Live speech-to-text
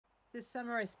This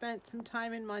summer I spent some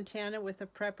time in Montana with a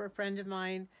prepper friend of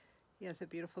mine. He has a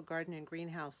beautiful garden and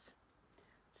greenhouse.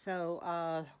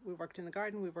 So we worked in the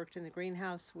garden, we worked in the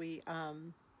greenhouse, we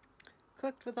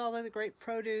cooked with all of the great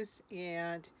produce,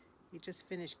 and he just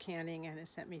finished canning and has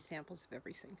sent me samples of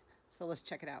everything. So let's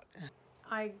check it out.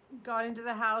 I got into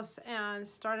the house and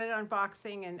started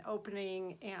unboxing and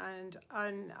opening and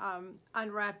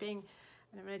unwrapping.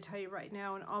 And I'm going to tell you right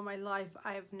now, in all my life,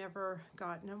 I have never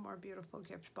gotten a more beautiful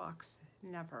gift box.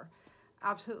 Never.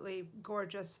 Absolutely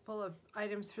gorgeous, full of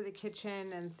items for the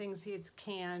kitchen and things he had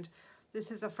canned.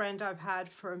 This is a friend I've had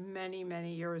for many,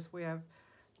 many years. We have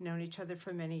known each other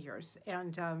for many years.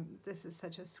 And this is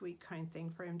such a sweet, kind thing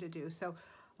for him to do. So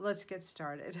let's get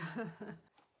started.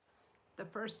 The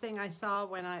first thing I saw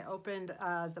when I opened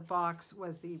the box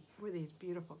were these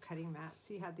beautiful cutting mats.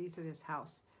 He had these at his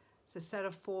house. It's a set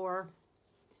of 4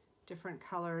 different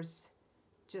colors,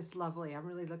 just lovely. I'm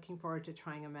really looking forward to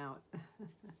trying them out.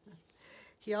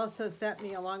 He also sent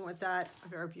me, along with that, a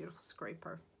very beautiful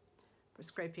scraper for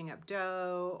scraping up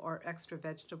dough or extra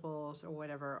vegetables or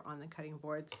whatever on the cutting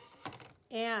boards.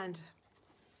 And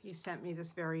he sent me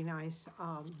this very nice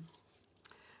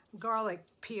garlic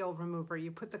peel remover.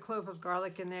 You put the clove of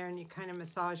garlic in there and you kind of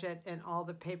massage it, and all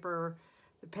the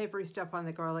papery stuff on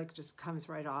the garlic just comes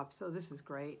right off. So this is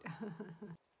great.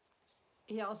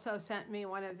 He also sent me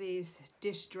one of these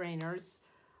dish drainers.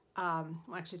 Well,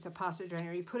 actually it's a pasta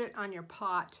drainer. You put it on your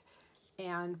pot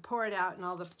and pour it out, and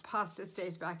all the pasta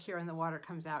stays back here and the water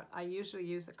comes out. I usually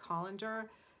use a colander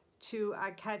to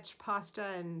catch pasta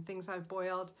and things I've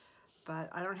boiled, but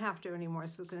I don't have to anymore,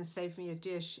 so it's going to save me a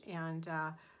dish, and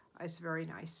it's very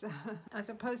nice. As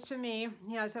opposed to me,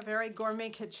 he has a very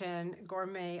gourmet kitchen,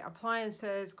 gourmet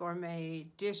appliances, gourmet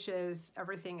dishes,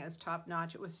 everything is top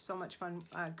notch. It was so much fun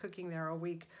cooking there a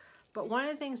week. But one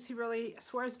of the things he really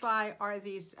swears by are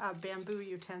these bamboo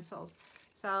utensils.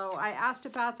 So I asked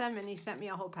about them and he sent me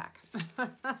a whole pack.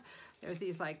 There's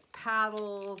these like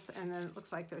paddles, and then it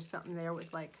looks like there's something there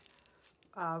with like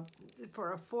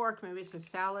for a fork, maybe it's a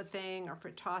salad thing or for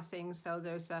tossing. So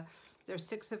there's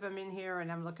 6 of them in here,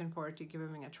 and I'm looking forward to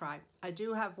giving them a try. I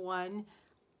do have 1,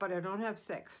 but I don't have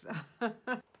 6.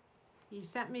 He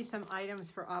sent me some items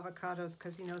for avocados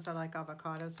because he knows I like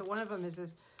avocados. So one of them is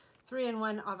this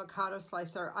 3-in-1 avocado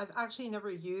slicer. I've actually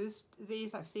never used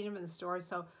these. I've seen them in the store,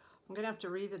 so I'm gonna have to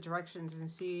read the directions and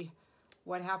see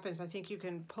what happens. I think you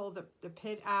can pull the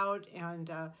pit out and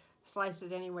slice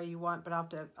it any way you want, but I'll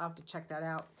have to check that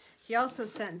out. He also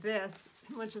sent this,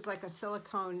 which is like a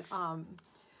silicone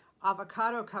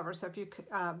avocado cover. So if you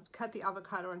cut the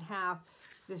avocado in half,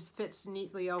 this fits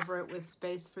neatly over it with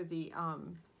space for the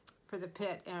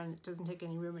pit, and it doesn't take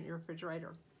any room in your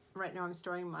refrigerator. Right now I'm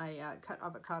storing my cut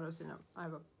avocados in I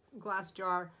have a glass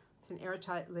jar with an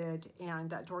airtight lid, and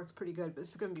that works pretty good, but this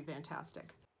is going to be fantastic.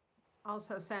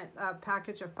 Also sent a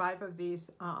package of 5 of these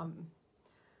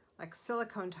like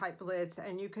silicone type lids,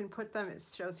 and you can put them, it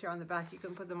shows here on the back, you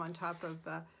can put them on top of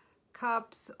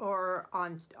cups or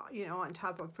on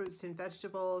top of fruits and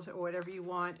vegetables or whatever you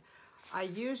want. I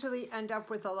usually end up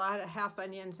with a lot of half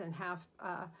onions and half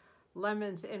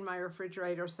lemons in my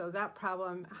refrigerator, so that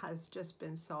problem has just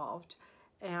been solved.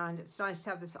 And it's nice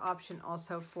to have this option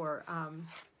also for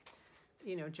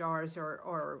jars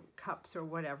or cups or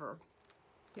whatever.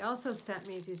 He also sent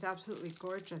me these absolutely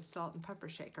gorgeous salt and pepper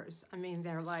shakers. I mean,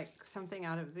 they're like something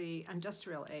out of the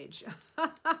industrial age.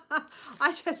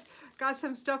 I just got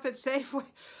some stuff at Safeway,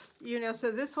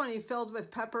 so this one he filled with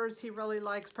peppers. He really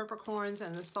likes peppercorns,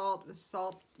 and the salt, it's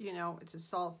a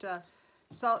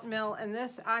salt mill. And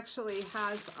this actually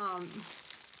has,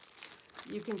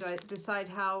 you can decide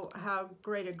how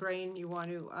great a grain you want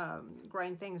to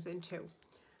grind things into.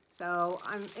 So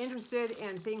I'm interested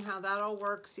in seeing how that all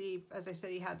works. As I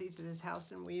said, he had these at his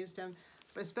house and we used them,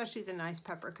 but especially the nice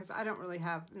pepper, because I don't really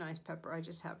have nice pepper. I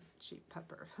just have cheap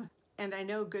pepper. And I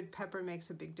know good pepper makes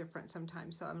a big difference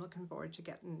sometimes, so I'm looking forward to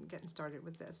getting started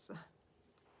with this.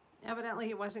 Evidently,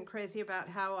 he wasn't crazy about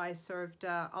how I served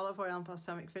olive oil and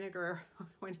balsamic vinegar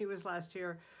when he was last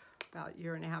here, about a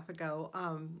year and a half ago.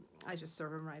 I just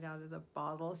serve him right out of the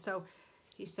bottle. So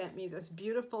he sent me this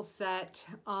beautiful set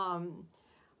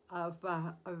of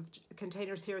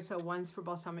containers here. So one's for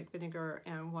balsamic vinegar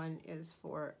and one is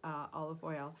for olive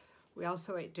oil. We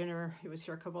also ate dinner. He was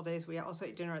here a couple of days. We also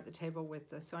ate dinner at the table with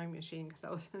the sewing machine because I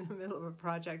was in the middle of a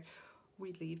project.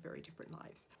 We lead very different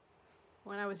lives.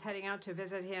 When I was heading out to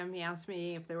visit him, he asked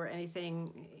me if there were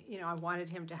anything, I wanted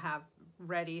him to have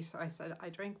ready. So I said, I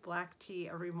drink black tea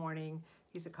every morning.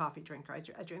 He's a coffee drinker.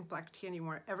 I drink black tea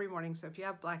every morning. So if you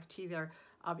have black tea there,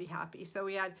 I'll be happy. So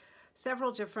we had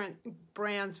several different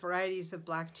brands, varieties of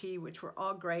black tea, which were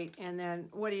all great. And then,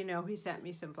 what do you know, he sent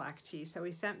me some black tea. So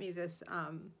he sent me this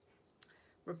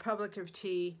Republic of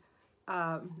Tea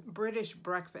British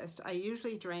breakfast. I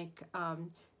usually drink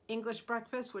English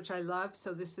breakfast, which I love.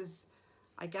 So this is,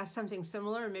 I guess, something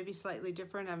similar, maybe slightly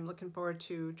different. I'm looking forward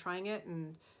to trying it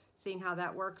and seeing how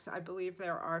that works. I believe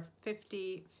there are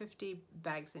 50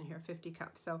 bags in here, 50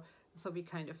 cups. So this will be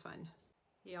kind of fun.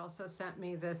 He also sent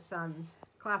me this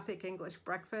classic English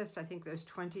breakfast. I think there's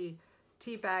 20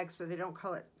 tea bags, but they don't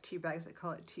call it tea bags, they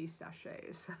call it tea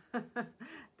sachets.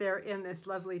 They're in this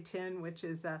lovely tin, which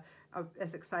is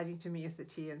as exciting to me as the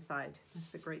tea inside. This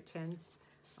is a great tin.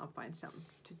 I'll find something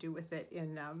to do with it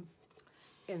in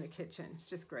the kitchen. It's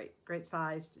just great, great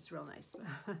size, just real nice.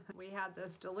 We had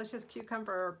this delicious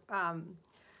cucumber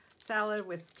salad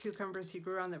with cucumbers he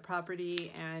grew on the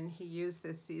property, and he used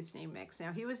this seasoning mix.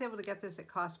 Now, he was able to get this at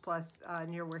Cost Plus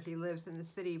near where he lives in the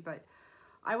city, but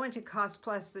I went to Cost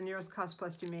Plus, the nearest Cost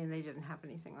Plus to me, and they didn't have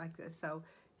anything like this. So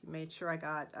he made sure I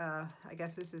got, I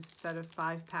guess this is a set of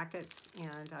 5 packets,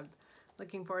 and I'm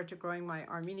looking forward to growing my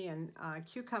Armenian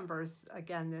cucumbers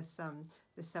again this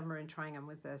summer and trying them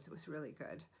with this. It was really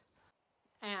good.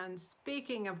 And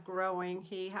speaking of growing,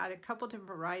 he had a couple different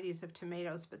varieties of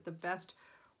tomatoes, but the best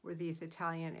were these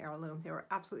Italian heirloom. They were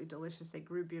absolutely delicious. They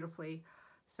grew beautifully.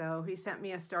 So he sent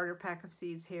me a starter pack of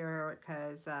seeds here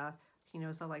because he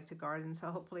knows I like to garden.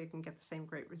 So hopefully I can get the same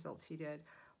great results he did.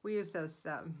 We use those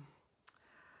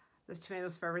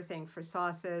tomatoes for everything, for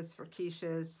sauces, for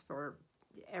quiches, for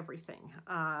everything,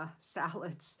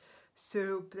 salads,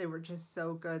 soup. They were just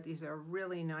so good. These are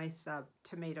really nice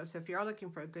tomatoes. So if you are looking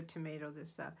for a good tomato,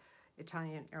 this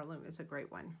Italian heirloom is a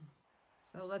great one.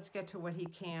 So let's get to what he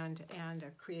canned and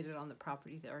created on the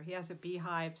property there. He has a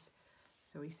beehives,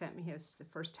 so he sent me the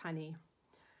first honey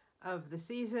of the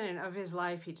season and of his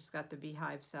life. He just got the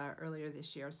beehives earlier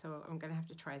this year, so I'm gonna have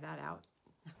to try that out.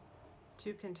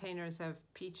 2 containers of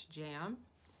peach jam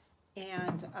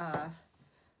and a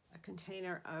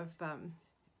container of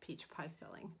peach pie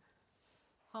filling.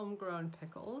 Homegrown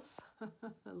pickles,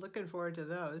 looking forward to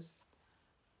those.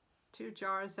 2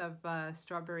 jars of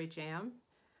strawberry jam.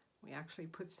 We actually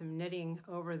put some knitting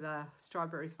over the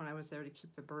strawberries when I was there to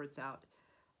keep the birds out.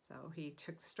 So he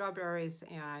took the strawberries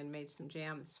and made some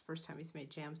jam. It's the first time he's made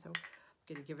jam, so I'm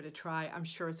gonna give it a try. I'm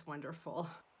sure it's wonderful.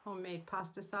 Homemade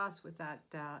pasta sauce with that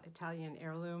Italian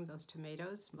heirloom, those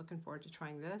tomatoes. I'm looking forward to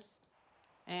trying this.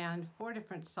 And 4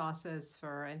 different sauces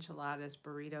for enchiladas,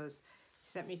 burritos. He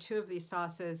sent me 2 of these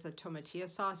sauces, the tomatillo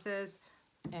sauces,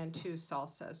 and 2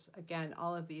 salsas. Again,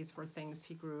 all of these were things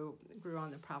he grew on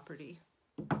the property.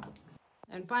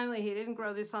 And finally, he didn't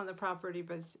grow this on the property,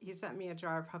 but he sent me a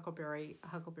jar of huckleberry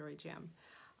jam.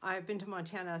 I've been to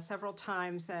Montana several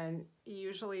times, and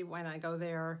usually when I go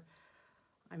there,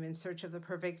 I'm in search of the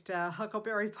perfect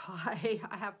huckleberry pie.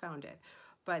 I have found it.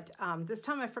 But this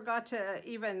time I forgot to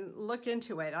even look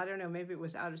into it. I don't know, maybe it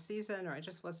was out of season or I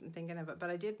just wasn't thinking of it, but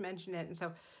I did mention it. And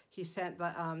so he sent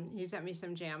me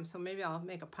some jam. So maybe I'll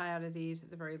make a pie out of these. At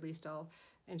the very least, I'll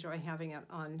enjoy having it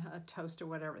on a toast or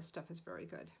whatever. Stuff is very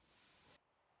good.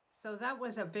 So that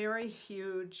was a very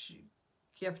huge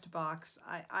gift box.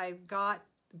 I got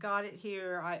it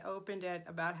here. I opened it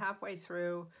about halfway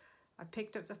through. I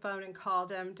picked up the phone and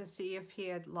called him to see if he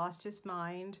had lost his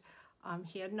mind.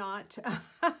 He had not.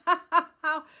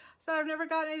 So I've never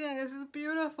got anything. This is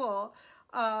beautiful.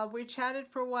 We chatted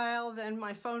for a while, then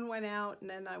my phone went out, and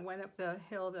then I went up the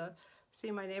hill to see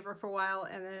my neighbor for a while,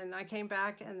 and then I came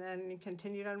back and then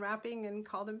continued unwrapping and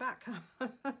called him back.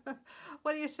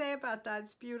 What do you say about that?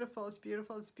 It's beautiful, it's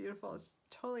beautiful, it's beautiful. It's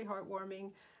totally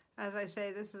heartwarming. As I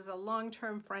say, this is a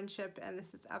long-term friendship, and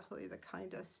this is absolutely the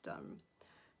kindest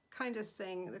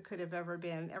thing that could have ever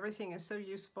been. Everything is so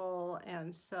useful,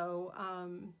 and so a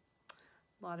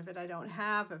lot of it I don't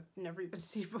have. I've never even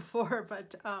seen before,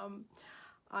 but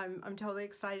I'm totally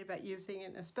excited about using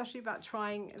it, especially about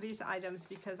trying these items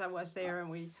because I was there and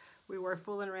we were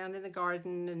fooling around in the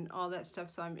garden and all that stuff.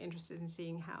 So I'm interested in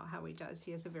seeing how he does.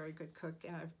 He is a very good cook,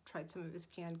 and I've tried some of his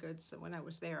canned goods when I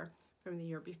was there from the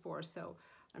year before. So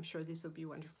I'm sure these will be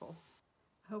wonderful.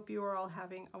 I hope you are all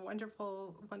having a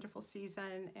wonderful, wonderful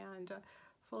season and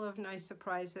full of nice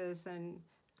surprises and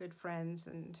good friends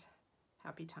and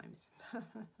happy times. I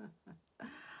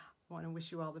want to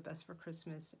wish you all the best for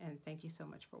Christmas, and thank you so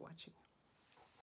much for watching.